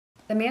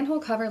The manhole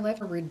cover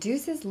lift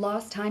reduces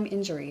lost time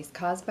injuries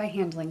caused by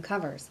handling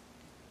covers.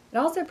 It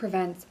also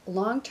prevents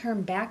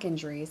long-term back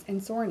injuries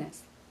and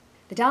soreness.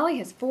 The dolly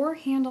has 4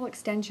 handle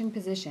extension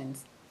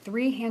positions,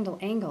 3 handle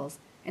angles,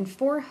 and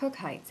 4 hook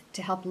heights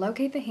to help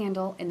locate the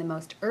handle in the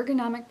most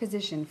ergonomic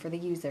position for the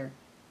user.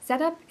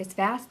 Setup is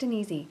fast and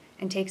easy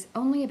and takes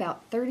only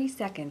about 30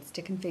 seconds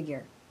to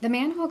configure. The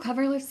manhole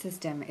cover lift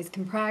system is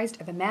comprised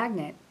of a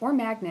magnet or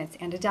magnets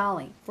and a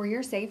dolly. For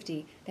your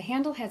safety, the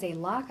handle has a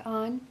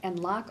lock-on and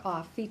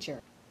lock-off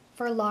feature.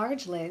 For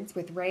large lids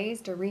with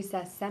raised or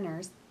recessed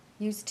centers,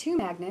 use 2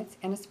 magnets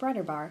and a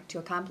spreader bar to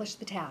accomplish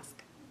the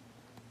task.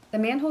 The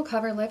manhole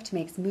cover lift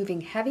makes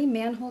moving heavy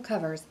manhole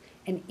covers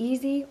an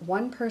easy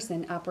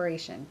one-person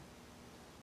operation.